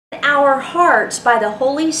our hearts by the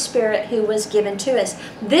Holy Spirit who was given to us.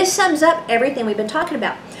 This sums up everything we've been talking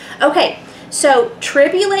about. Okay, so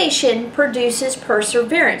tribulation produces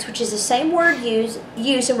perseverance, which is the same word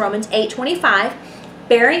used in Romans 8:25,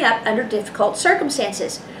 bearing up under difficult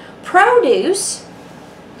circumstances. Produce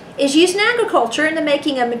is used in agriculture in the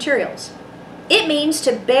making of materials. It means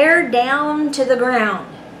to bear down to the ground,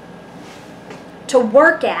 to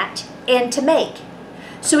work at, and to make.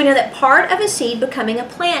 So we know that part of a seed becoming a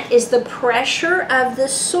plant is the pressure of the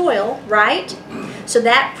soil, right? So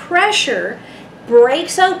that pressure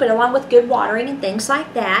breaks open along with good watering and things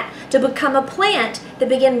like that to become a plant that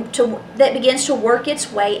begins to work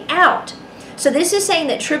its way out. So this is saying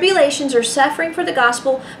that tribulations or suffering for the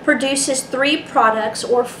gospel produces 3 products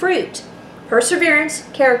or fruit: perseverance,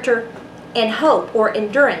 character, and hope, or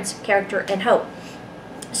endurance, character, and hope.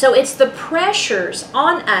 So it's the pressures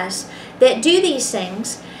on us that do these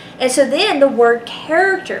things. And so then the word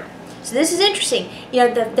character. So this is interesting. You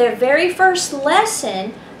know, the very first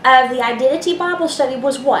lesson of the Identity Bible Study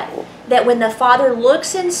was what? That when the Father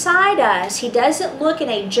looks inside us, He doesn't look in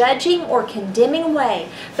a judging or condemning way,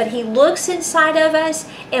 but He looks inside of us,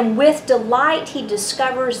 and with delight He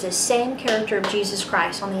discovers the same character of Jesus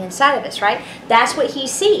Christ on the inside of us, right? That's what He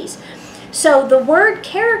sees. So the word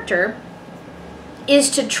character is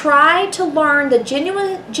to try to learn the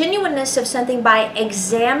genuineness of something by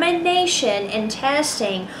examination and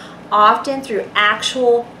testing, often through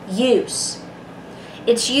actual use.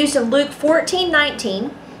 It's used in Luke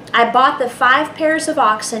 14:19. I bought the 5 pairs of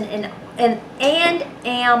oxen and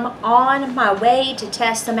am on my way to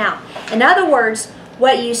test them out. In other words,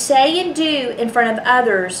 what you say and do in front of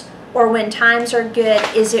others, or when times are good,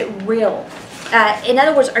 is it real? In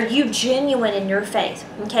other words, are you genuine in your faith?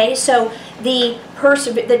 Okay, so the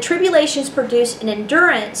tribulations produce an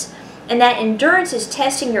endurance, and that endurance is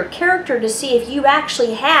testing your character to see if you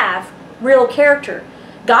actually have real character.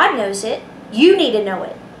 God knows it. You need to know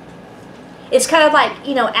it. It's kind of like,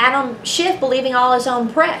 you know, Adam Schiff believing all his own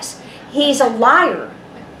press. He's a liar.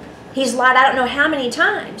 He's lied I don't know how many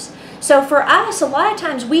times. So for us, a lot of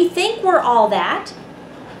times we think we're all that,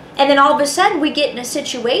 and then all of a sudden we get in a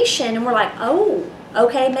situation and we're like, oh,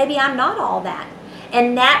 okay, maybe I'm not all that.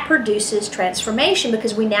 And that produces transformation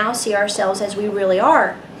because we now see ourselves as we really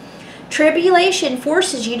are. Tribulation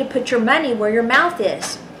forces you to put your money where your mouth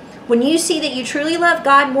is. When you see that you truly love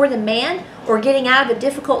God more than man, or getting out of a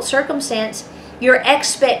difficult circumstance, your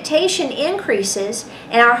expectation increases,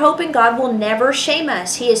 and our hope in God will never shame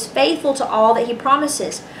us. He is faithful to all that He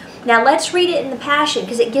promises. Now let's read it in the Passion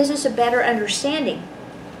because it gives us a better understanding.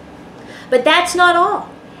 But that's not all.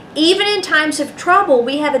 Even in times of trouble,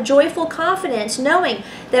 we have a joyful confidence knowing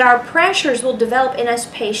that our pressures will develop in us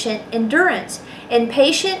patient endurance. And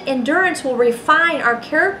patient endurance will refine our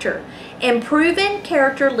character. And proven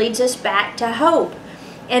character leads us back to hope.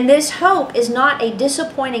 And this hope is not a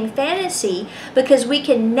disappointing fantasy because we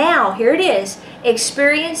can now, here it is,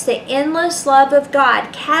 experience the endless love of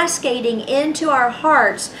God cascading into our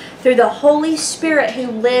hearts through the Holy Spirit who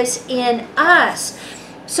lives in us.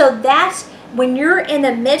 So that's when you're in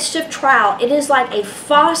the midst of trial, it is like a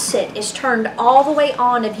faucet is turned all the way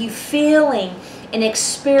on of you feeling and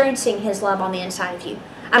experiencing His love on the inside of you.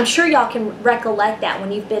 I'm sure y'all can recollect that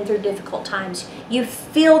when you've been through difficult times. You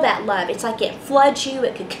feel that love. It's like it floods you,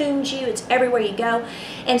 it cocoons you, it's everywhere you go.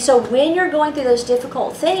 And so when you're going through those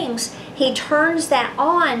difficult things, He turns that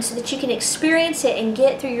on so that you can experience it and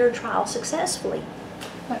get through your trial successfully.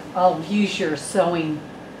 I'll use your sowing,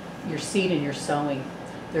 your seed and your sowing.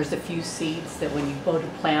 There's a few seeds that when you go to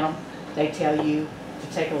plant them, they tell you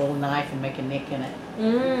to take a little knife and make a nick in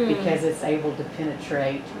it because it's able to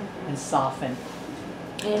penetrate and soften.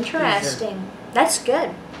 Interesting. That's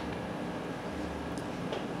good.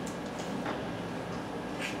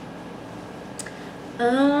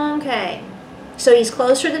 Okay. So He's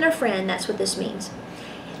closer than a friend. That's what this means.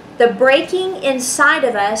 The breaking inside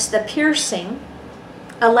of us, the piercing,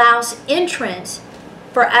 allows entrance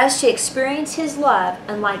for us to experience His love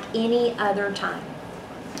unlike any other time.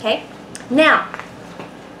 Okay? Now,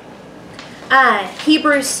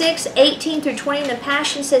 Hebrews 6:18 through 20 in the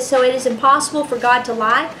Passion says, so it is impossible for God to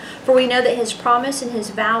lie, for we know that His promise and His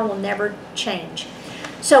vow will never change.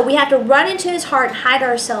 So we have to run into His heart and hide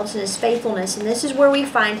ourselves in His faithfulness, and this is where we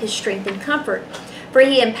find His strength and comfort. For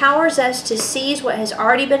He empowers us to seize what has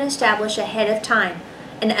already been established ahead of time,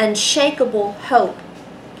 an unshakable hope.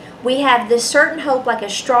 We have this certain hope like a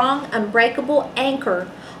strong, unbreakable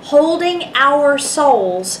anchor holding our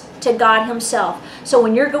souls to God Himself. So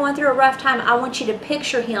when you're going through a rough time, I want you to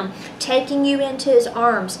picture Him taking you into His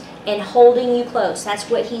arms and holding you close. That's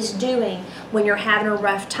what He's doing when you're having a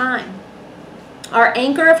rough time. Our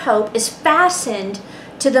anchor of hope is fastened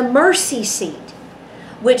to the mercy seat,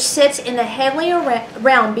 which sits in the heavenly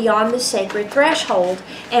realm beyond the sacred threshold,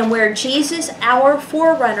 and where Jesus, our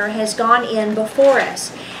forerunner, has gone in before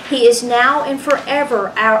us. He is now and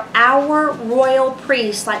forever our royal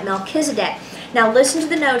priest, like Melchizedek. Now listen to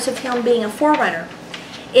the notes of him being a forerunner.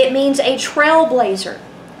 It means a trailblazer.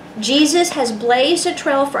 Jesus has blazed a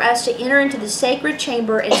trail for us to enter into the sacred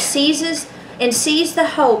chamber and sees the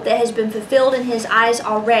hope that has been fulfilled in his eyes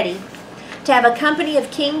already. To have a company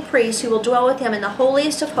of king priests who will dwell with him in the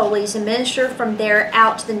holiest of holies and minister from there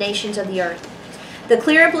out to the nations of the earth. The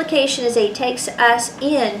clear implication is that he takes us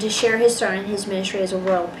in to share his throne and his ministry as a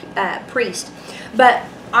royal priest. But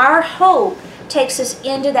our hope takes us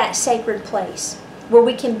into that sacred place where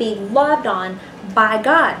we can be loved on by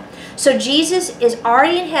God. So Jesus is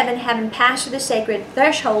already in heaven, having passed through the sacred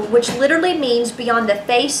threshold, which literally means beyond the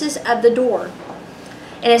faces of the door,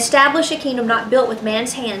 and establish a kingdom not built with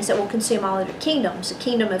man's hands that will consume all other kingdoms, a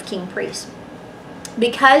kingdom of king priests.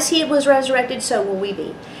 Because he was resurrected, so will we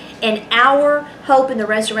be. And our hope in the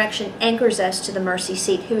resurrection anchors us to the mercy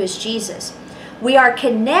seat, who is Jesus. We are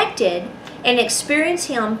connected and experience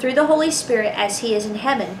him through the Holy Spirit as he is in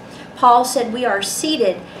heaven. Paul said we are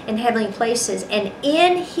seated in heavenly places, and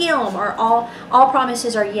in him are all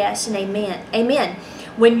promises are yes and amen. Amen.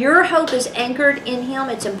 When your hope is anchored in him,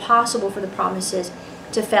 it's impossible for the promises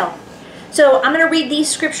to fail. So I'm going to read these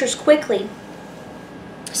scriptures quickly.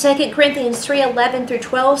 2 Corinthians 3:11 through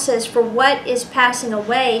 12 says, "For what is passing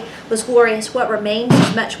away was glorious, what remains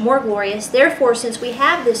is much more glorious. Therefore, since we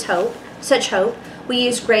have this hope, such hope, we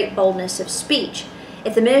use great boldness of speech.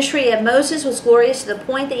 If the ministry of Moses was glorious to the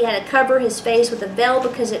point that he had to cover his face with a veil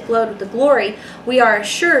because it glowed with the glory, we are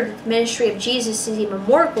assured that the ministry of Jesus is even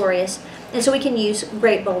more glorious, and so we can use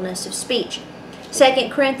great boldness of speech." 2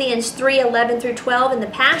 Corinthians 3:11 through 12 in the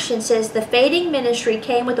Passion says, "The fading ministry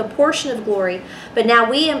came with a portion of glory, but now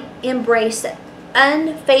we embrace the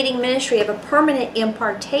unfading ministry of a permanent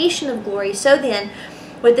impartation of glory. So then,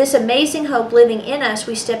 with this amazing hope living in us,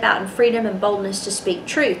 we step out in freedom and boldness to speak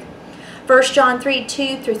truth." 1 John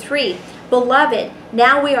 3:2 through 3, "Beloved,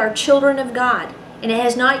 now we are children of God, and it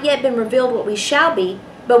has not yet been revealed what we shall be,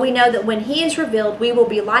 but we know that when he is revealed, we will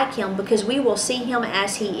be like him, because we will see him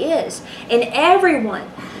as he is. And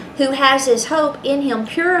everyone who has this hope in him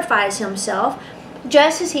purifies himself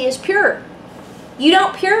just as he is pure." You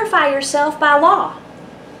don't purify yourself by law.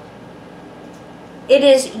 It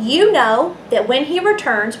is, you know that when he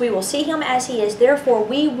returns, we will see him as he is. Therefore,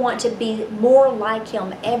 we want to be more like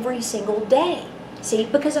him every single day. See,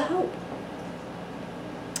 because of hope.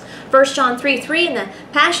 1 John 3:3 in the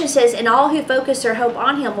Passion says, "And all who focus their hope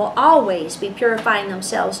on him will always be purifying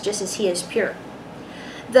themselves just as he is pure."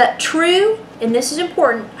 The true, and this is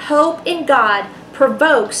important, hope in God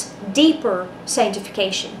provokes deeper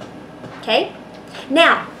sanctification. Okay?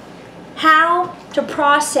 Now, how to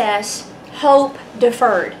process hope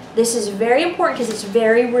deferred. This is very important because it's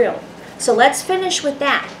very real. So let's finish with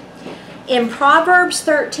that. In Proverbs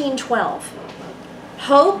 13:12,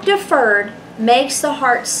 hope deferred makes the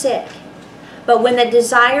heart sick, but when the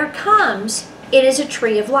desire comes, it is a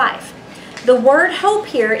tree of life. The word hope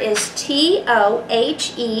here is T-O-H-E-L-E-T.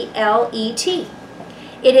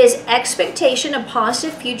 It is expectation, a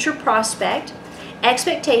positive future prospect,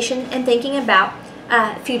 expectation and thinking about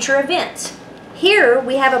future events. Here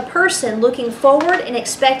we have a person looking forward and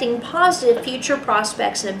expecting positive future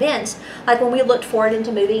prospects and events, like when we looked forward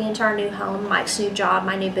into moving into our new home, Mike's new job,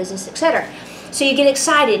 my new business, etc. So you get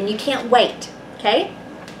excited and you can't wait, okay?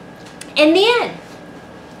 And then,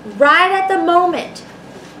 right at the moment,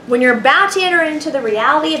 when you're about to enter into the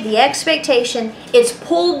reality of the expectation, it's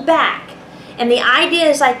pulled back. And the idea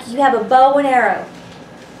is like you have a bow and arrow.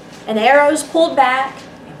 And the arrow is pulled back,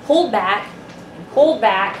 and pulled back, and pulled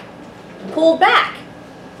back, and pulled back.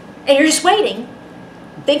 And you're just waiting,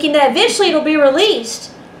 thinking that eventually it'll be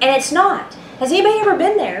released, and it's not. Has anybody ever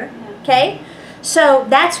been there? Okay? So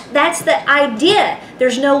that's the idea.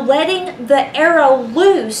 There's no letting the arrow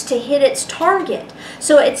loose to hit its target.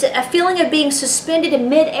 So it's a feeling of being suspended in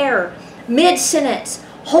mid-air, mid-sentence,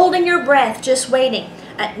 holding your breath, just waiting.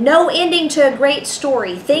 No ending to a great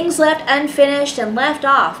story. Things left unfinished and left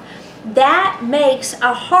off. That makes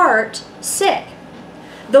a heart sick.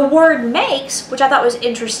 The word makes, which I thought was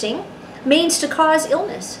interesting, means to cause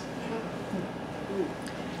illness.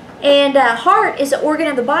 And heart is the organ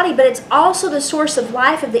of the body, but it's also the source of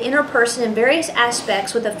life of the inner person in various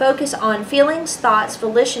aspects, with a focus on feelings, thoughts,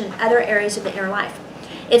 volition, and other areas of the inner life.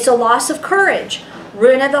 It's a loss of courage,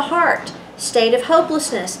 ruin of the heart, state of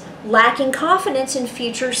hopelessness, lacking confidence in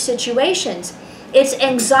future situations. It's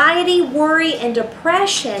anxiety, worry, and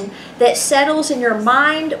depression that settles in your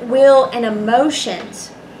mind, will, and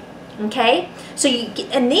emotions. Okay? So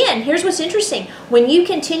and then, here's what's interesting. When you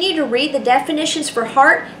continue to read the definitions for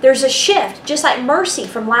heart, there's a shift. Just like mercy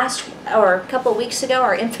from last, or a couple of weeks ago,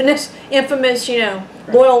 our infamous,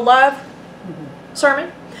 loyal love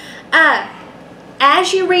sermon.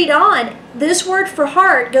 As you read on, this word for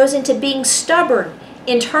heart goes into being stubborn,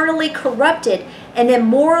 internally corrupted, and then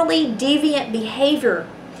morally deviant behavior.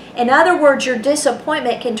 In other words, your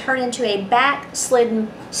disappointment can turn into a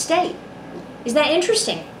backslidden state. Isn't that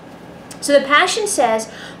interesting? So the Passion says,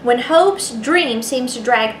 when hope's dream seems to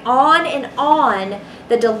drag on and on,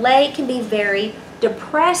 the delay can be very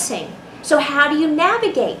depressing. So how do you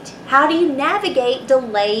navigate? How do you navigate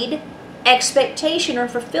delayed expectation or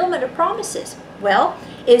fulfillment of promises? Well,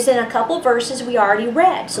 it's in a couple verses we already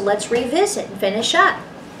read. So let's revisit and finish up.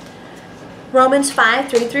 Romans 5,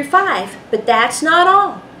 3 through 5. But that's not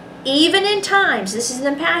all. Even in times, this is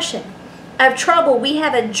in the Passion, of trouble, we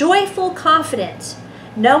have a joyful confidence,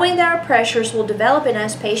 knowing that our pressures will develop in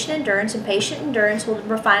us patient endurance, and patient endurance will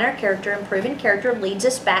refine our character, and proven character leads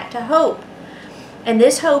us back to hope. And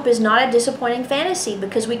this hope is not a disappointing fantasy,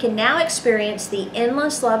 because we can now experience the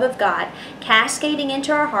endless love of God cascading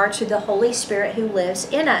into our hearts through the Holy Spirit who lives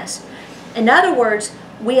in us. In other words,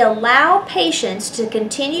 we allow patience to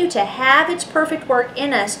continue to have its perfect work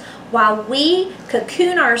in us while we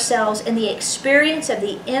cocoon ourselves in the experience of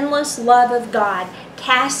the endless love of God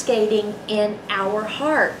cascading in our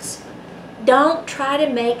hearts. Don't try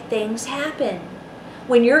to make things happen.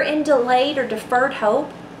 When you're in delayed or deferred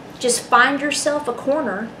hope, just find yourself a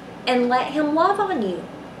corner and let Him love on you.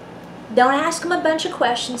 Don't ask Him a bunch of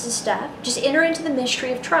questions and stuff. Just enter into the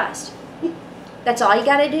mystery of trust. That's all you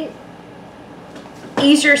got to do.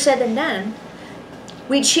 Easier said than done.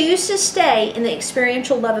 We choose to stay in the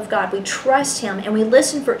experiential love of God. We trust Him and we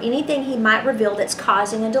listen for anything He might reveal that's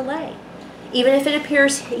causing a delay. Even if it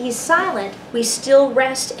appears He's silent, we still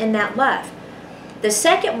rest in that love. The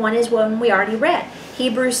second one is one we already read.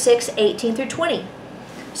 Hebrews 6, 18 through 20.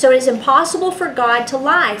 So it is impossible for God to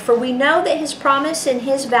lie, for we know that His promise and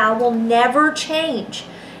His vow will never change.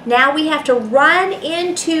 Now we have to run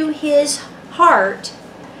into His heart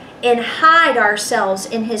and hide ourselves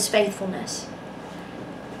in His faithfulness.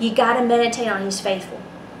 You got to meditate on He's faithful.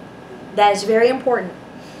 That is very important.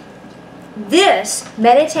 This,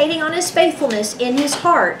 meditating on His faithfulness in His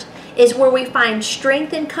heart, is where we find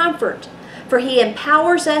strength and comfort, for He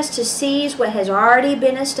empowers us to seize what has already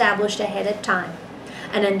been established ahead of time,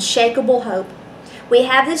 an unshakable hope. We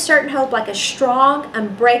have this certain hope like a strong,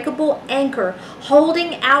 unbreakable anchor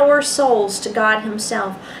holding our souls to God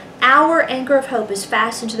Himself. Our anchor of hope is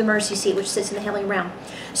fastened to the mercy seat which sits in the heavenly realm.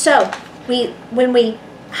 So, when we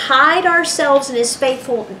hide ourselves in His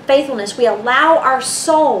faithfulness, we allow our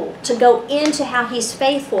soul to go into how He's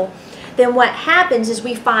faithful, then what happens is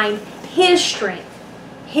we find His strength,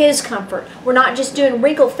 His comfort. We're not just doing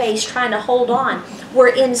wrinkle face trying to hold on. We're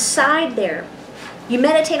inside there. You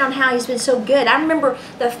meditate on how He's been so good. I remember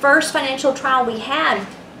the first financial trial we had,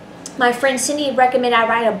 my friend Cindy recommended I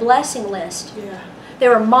write a blessing list. Yeah. There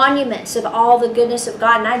were monuments of all the goodness of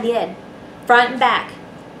God, and I did. Front and back.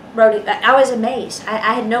 Wrote it. I was amazed.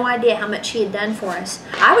 I had no idea how much He had done for us.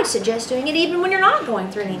 I would suggest doing it even when you're not going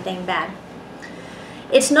through anything bad.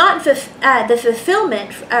 It's not the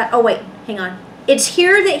fulfillment. Oh, wait. Hang on. It's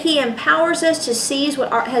here that He empowers us to seize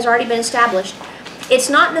what has already been established. It's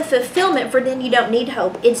not in the fulfillment, for then you don't need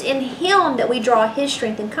hope. It's in Him that we draw His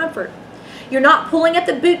strength and comfort. You're not pulling up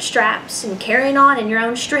the bootstraps and carrying on in your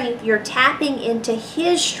own strength. You're tapping into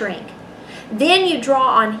His strength. Then you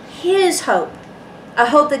draw on His hope, a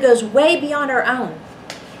hope that goes way beyond our own.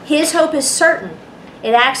 His hope is certain.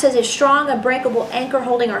 It acts as a strong, unbreakable anchor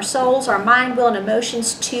holding our souls, our mind, will, and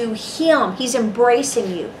emotions to Him. He's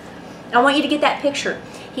embracing you. I want you to get that picture.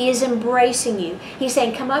 He is embracing you. He's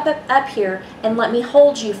saying, come up here and let me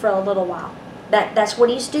hold you for a little while. That's what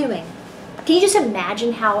He's doing. Can you just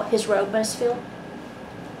imagine how His robe must feel?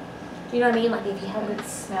 You know what I mean? Like if you have It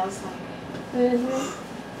smells like.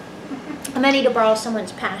 I'm going to need to borrow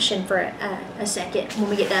someone's passion for a second when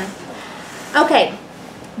we get done. Okay.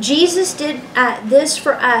 Jesus did this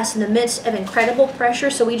for us in the midst of incredible pressure,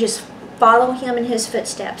 so we just follow Him in His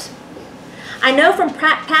footsteps. I know from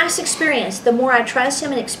past experience, the more I trust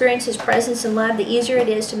Him and experience His presence and love, the easier it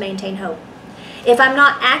is to maintain hope. If I'm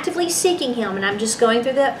not actively seeking Him and I'm just going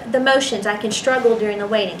through the motions, I can struggle during the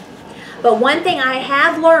waiting. But one thing I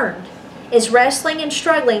have learned is wrestling and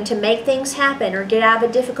struggling to make things happen or get out of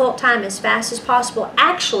a difficult time as fast as possible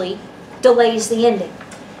actually delays the ending.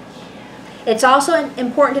 It's also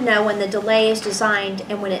important to know when the delay is designed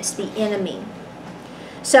and when it's the enemy.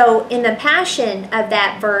 So in the passion of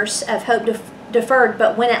that verse of hope deferred,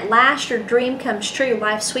 but when at last your dream comes true,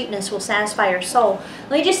 life's sweetness will satisfy your soul.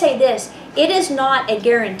 Let me just say this. It is not a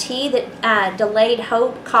guarantee that delayed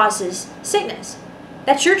hope causes sickness.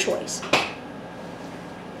 That's your choice.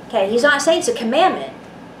 Okay, he's not saying it's a commandment.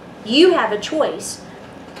 You have a choice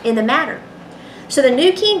in the matter. So the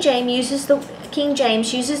New King James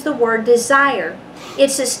uses the word desire.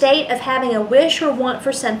 It's the state of having a wish or want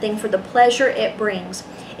for something for the pleasure it brings.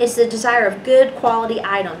 It's the desire of good quality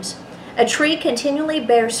items. A tree continually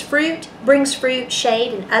brings fruit,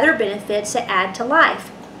 shade, and other benefits that add to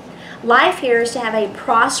life. Life here is to have a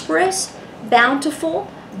prosperous,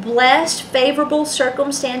 bountiful, blessed, favorable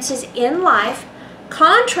circumstances in life,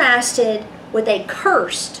 contrasted with a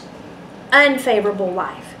cursed, unfavorable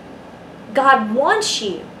life. God wants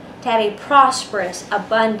you to have a prosperous,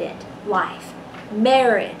 abundant life.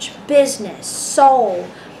 Marriage, business, soul,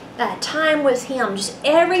 time with Him, just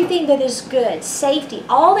everything that is good, safety,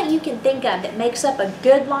 all that you can think of that makes up a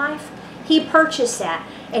good life, He purchased that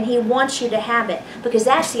and He wants you to have it, because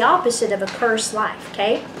that's the opposite of a cursed life,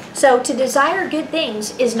 okay? So to desire good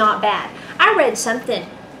things is not bad. I read something,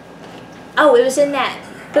 it was in that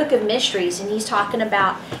book of mysteries, and he's talking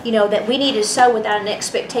about, that we need to sow without an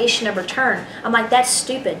expectation of return. I'm like, that's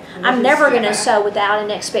stupid. I'm never going to sow without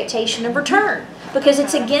an expectation of return, because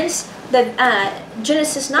it's against the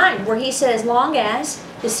Genesis 9, where he said, as long as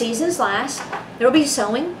the seasons last, there will be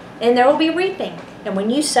sowing and there will be reaping. And when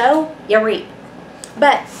you sow, you reap.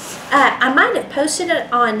 But I might have posted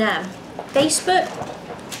it on Facebook.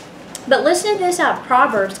 But listen to this out of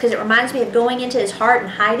Proverbs, because it reminds me of going into his heart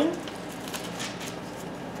and hiding.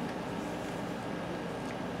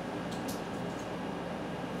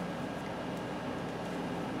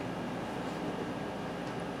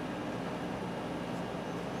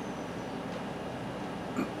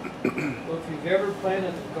 Well, if you've ever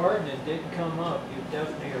planted a garden and it didn't come up, you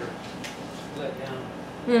definitely are let down.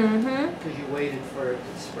 Mm-hmm. Because you waited for it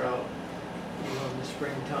to sprout, in the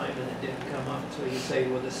springtime, and it didn't come up. So you say,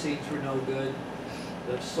 well, the seeds were no good,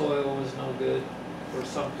 the soil was no good, or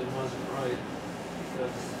something wasn't right.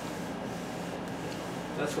 Because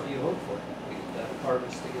that's what you hope for. To get that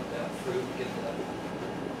harvest, to get that fruit, to get that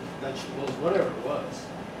vegetables, whatever it was.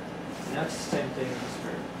 And that's the same thing in the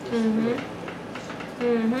Spirit. Mm-hmm.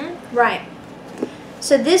 Mm-hmm. Right.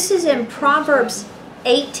 So this is in Proverbs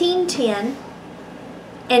 18:10,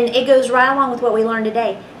 and it goes right along with what we learned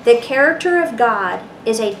today. The character of God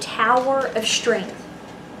is a tower of strength.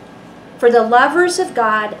 For the lovers of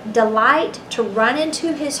God delight to run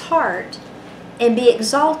into His heart and be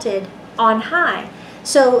exalted on high.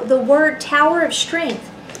 So the word tower of strength,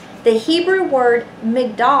 the Hebrew word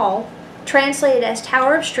migdal, translated as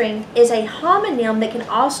tower of strength, is a homonym that can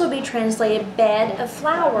also be translated bed of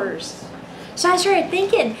flowers. So I started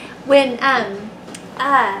thinking, when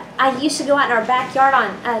I used to go out in our backyard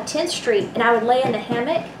on 10th Street, and I would lay in the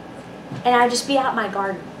hammock and I'd just be out in my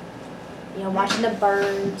garden, watching the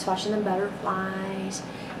birds, watching the butterflies,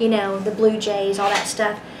 the blue jays, all that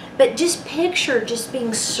stuff. But just picture just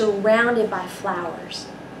being surrounded by flowers.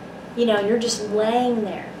 You're just laying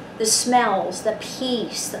there. The smells, the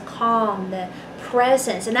peace, the calm, the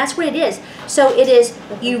presence, and that's what it is. So it is,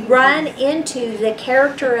 you run into the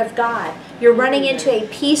character of God. You're running into a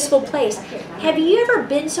peaceful place. Have you ever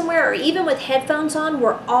been somewhere, or even with headphones on,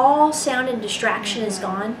 where all sound and distraction is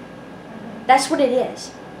gone? That's what it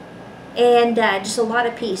is. And just a lot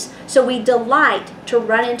of peace. So we delight to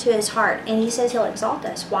run into His heart, and He says He'll exalt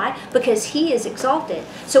us. Why? Because He is exalted.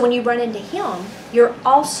 So when you run into Him, you're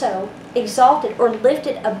also exalted or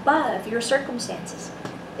lifted above your circumstances.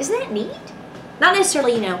 Isn't that neat? Not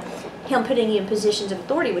necessarily, Him putting you in positions of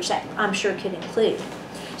authority, which that I'm sure could include.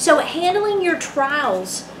 So handling your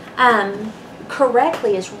trials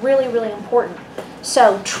correctly is really, really important.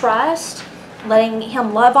 So trust, letting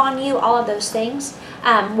Him love on you, all of those things.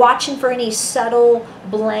 Watching for any subtle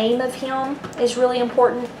blame of Him is really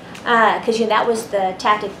important, because that was the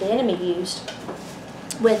tactic the enemy used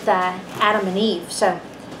with Adam and Eve. So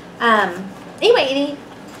anyway, any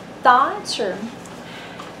thoughts or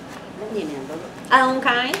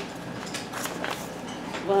okay?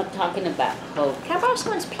 Well, talking about hope. Can I borrow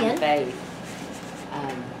someone's pen? Faith.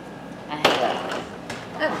 I have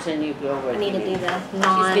there's a new girl working. I need to do the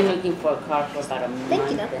She's been looking for a car for about a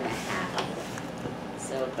month and a half.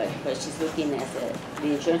 So, but she's looking at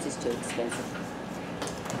the insurance is too expensive.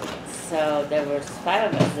 So there was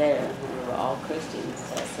 5 of us there, and we were all Christians.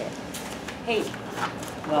 So I said, hey,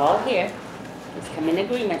 we're all here. Let's come in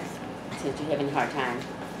agreement since you're having a hard time.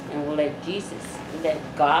 And we'll let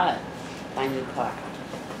God find you a car.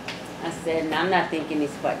 I said, "No, I'm not thinking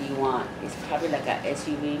it's what you want. It's probably like a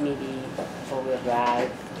SUV, maybe 4-wheel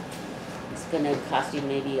drive. It's gonna cost you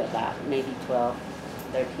maybe 12,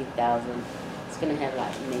 13,000. It's gonna have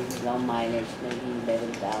like maybe low mileage, maybe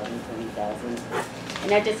 11,000, 20,000."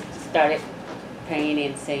 And I just started praying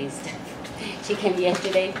and saying stuff. She came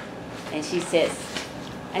yesterday, and she says,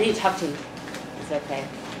 "I need to talk to you." I said, "Okay."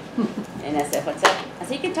 And I said, "What's up?" I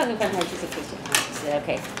said, "You can talk in front of her. She's a Christian." She said,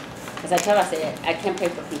 "Okay." Because I told her, I said, "I can't pray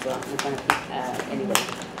for people in front of anybody."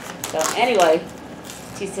 So anyway,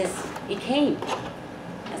 she says, "It came."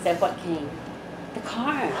 I said, "What came?" "The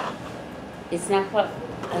car. It's not what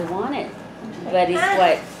I wanted, but it's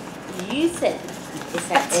what you said. It's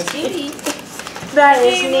an SUV." That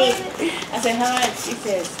is neat. I said, "How much?" She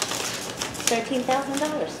says,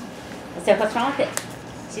 $13,000. I said, "What's wrong with it?"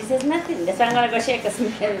 She says, "Nothing. That's why I'm going to go check because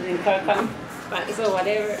the car come so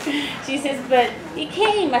whatever." She says, "But it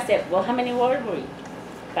came." I said, "Well, how many were we?"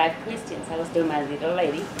 5 Christians. I was doing my little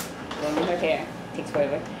lady, rolling her hair. Takes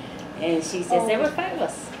forever. And she says, "There were 5 of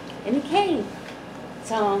us. And it came.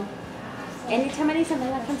 So, anytime I need something,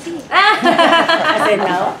 I'll come see you." I said,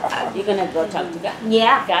 "No, you're going to go talk to God."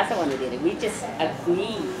 Yeah. God's the one who did it. We just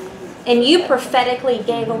agreed. And you prophetically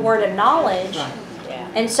gave a word of knowledge. Yeah.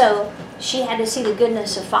 And so she had to see the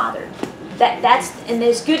goodness of Father. And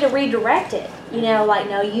it's good to redirect it. You know, like,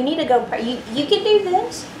 no, you need to go pray. You can do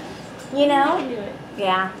this. You know? You can do it.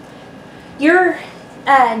 Yeah. Your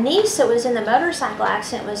niece that was in the motorcycle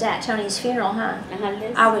accident was at Tony's funeral, huh?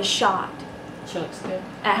 Liz. I was shocked She looks good.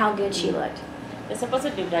 at how good she looked. They're supposed to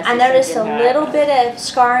do that. I noticed a little bit of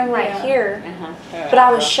scarring right here, but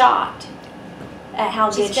I was shocked at how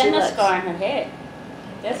good She's she got no looks. scar on her head.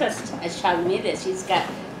 That's what shocked me, that she's got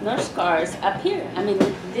no scars up here. I mean,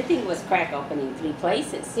 the thing was cracked open in 3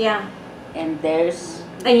 places. Yeah. And there's...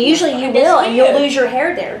 And usually you and there's will, and you'll hair. lose your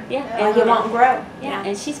hair there. Yeah. Like it won't grow. Yeah,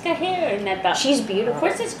 and she's got hair, and I thought... She's beautiful.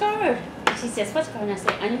 "Where's the scar?" She says, "What scar?" And I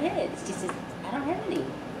said, "On your head." She says, "I don't have any."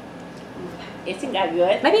 Isn't that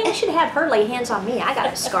good? Maybe I should have her lay hands on me. I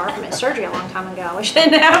got a scar from a surgery a long time ago. I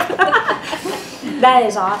shouldn't have. That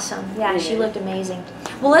is awesome. Yeah, she looked amazing.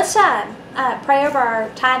 Well, let's pray over our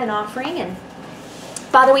tithe and offering. And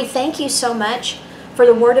Father, we thank you so much for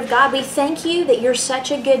the Word of God. We thank you that you're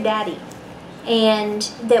such a good daddy, and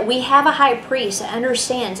that we have a high priest that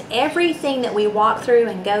understands everything that we walk through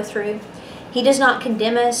and go through. He does not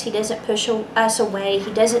condemn us. He doesn't push us away.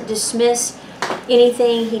 He doesn't dismiss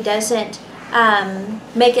anything. He doesn't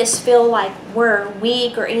make us feel like we're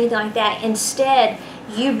weak or anything like that. Instead,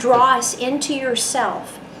 you draw us into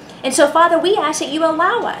yourself. And so, Father, we ask that you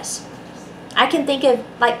allow us. I can think of,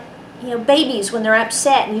 like, babies when they're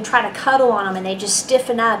upset and you try to cuddle on them and they just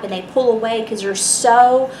stiffen up and they pull away because they're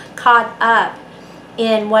so caught up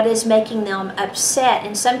in what is making them upset.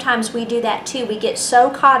 And sometimes we do that too. We get so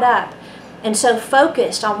caught up and so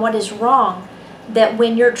focused on what is wrong that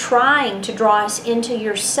when you're trying to draw us into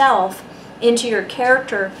yourself, into your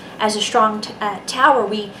character as a strong tower,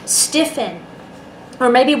 we stiffen. Or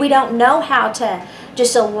maybe we don't know how to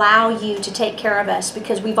just allow you to take care of us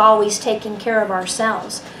because we've always taken care of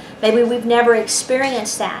ourselves. Maybe we've never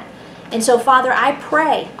experienced that. And so, Father, I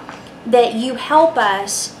pray that you help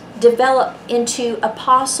us develop into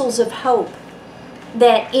apostles of hope.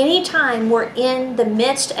 That anytime we're in the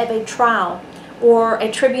midst of a trial or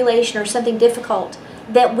a tribulation or something difficult,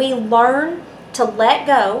 that we learn to let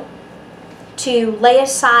go, to lay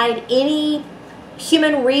aside any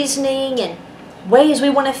human reasoning and ways we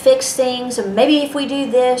want to fix things, and maybe if we do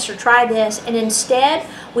this or try this, and instead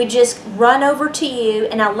we just run over to you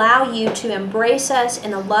and allow you to embrace us in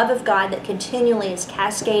the love of God that continually is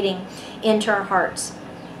cascading into our hearts.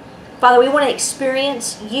 Father, we want to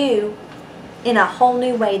experience you in a whole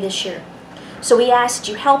new way this year. So we ask that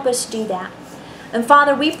you help us do that. And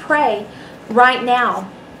Father, we pray right now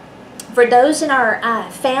for those in our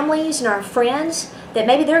families and our friends that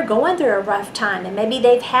maybe they're going through a rough time and maybe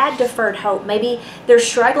they've had deferred hope. Maybe they're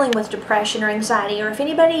struggling with depression or anxiety, or if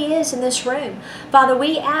anybody is in this room, Father,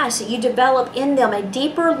 we ask that you develop in them a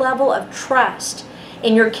deeper level of trust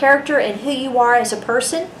in your character and who you are as a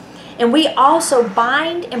person. And we also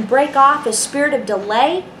bind and break off a spirit of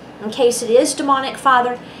delay in case it is demonic,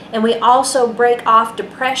 Father. And we also break off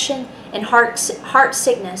depression and heart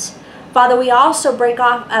sickness. Father, we also break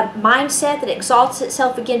off a mindset that exalts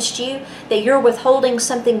itself against you, that you're withholding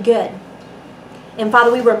something good. And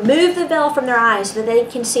Father, we remove the veil from their eyes so that they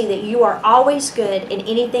can see that you are always good and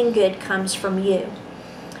anything good comes from you.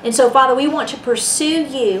 And so, Father, we want to pursue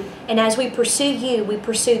you, and as we pursue you, we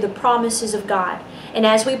pursue the promises of God. And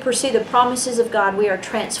as we pursue the promises of God, we are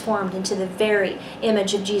transformed into the very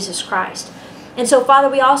image of Jesus Christ. And so, Father,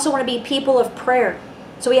 we also want to be people of prayer.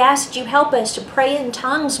 So we ask that you help us to pray in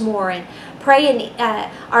tongues more and pray in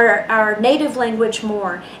our native language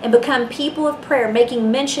more and become people of prayer,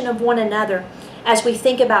 making mention of one another as we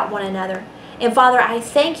think about one another. And Father, I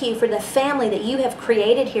thank you for the family that you have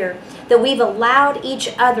created here, that we've allowed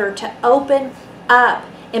each other to open up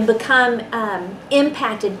and become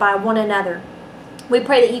impacted by one another. We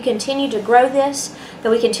pray that you continue to grow this,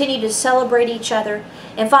 that we continue to celebrate each other.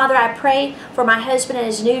 And Father, I pray for my husband and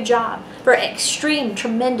his new job, for extreme,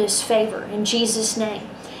 tremendous favor in Jesus' name.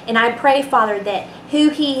 And I pray, Father, that who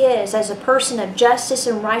he is as a person of justice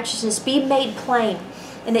and righteousness be made plain,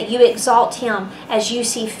 and that you exalt him as you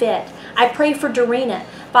see fit. I pray for Dorena.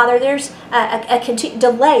 Father, there's a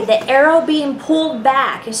delay, the arrow being pulled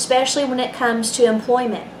back, especially when it comes to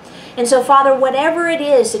employment. And so, Father, whatever it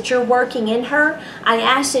is that you're working in her, I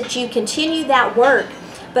ask that you continue that work.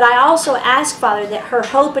 But I also ask, Father, that her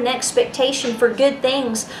hope and expectation for good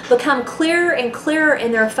things become clearer and clearer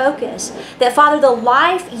in their focus. That, Father, the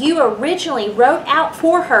life you originally wrote out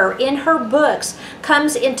for her in her books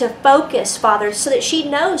comes into focus, Father, so that she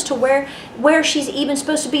knows to where she's even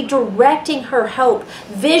supposed to be directing her hope.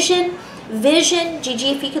 Vision,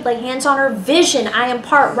 Gigi, if you could lay hands on her. Vision, I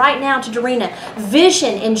impart right now to Dorena.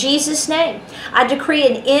 Vision in Jesus' name. I decree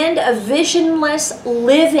an end of visionless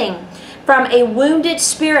living from a wounded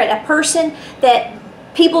spirit, a person that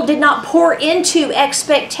people did not pour into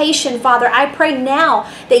expectation, Father. I pray now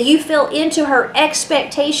that you fill into her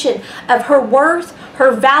expectation of her worth,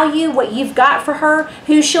 her value, what you've got for her,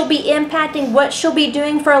 who she'll be impacting, what she'll be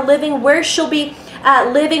doing for a living, where she'll be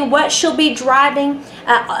living, what she'll be driving,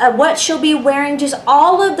 what she'll be wearing, just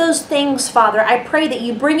all of those things, Father. I pray that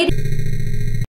you bring it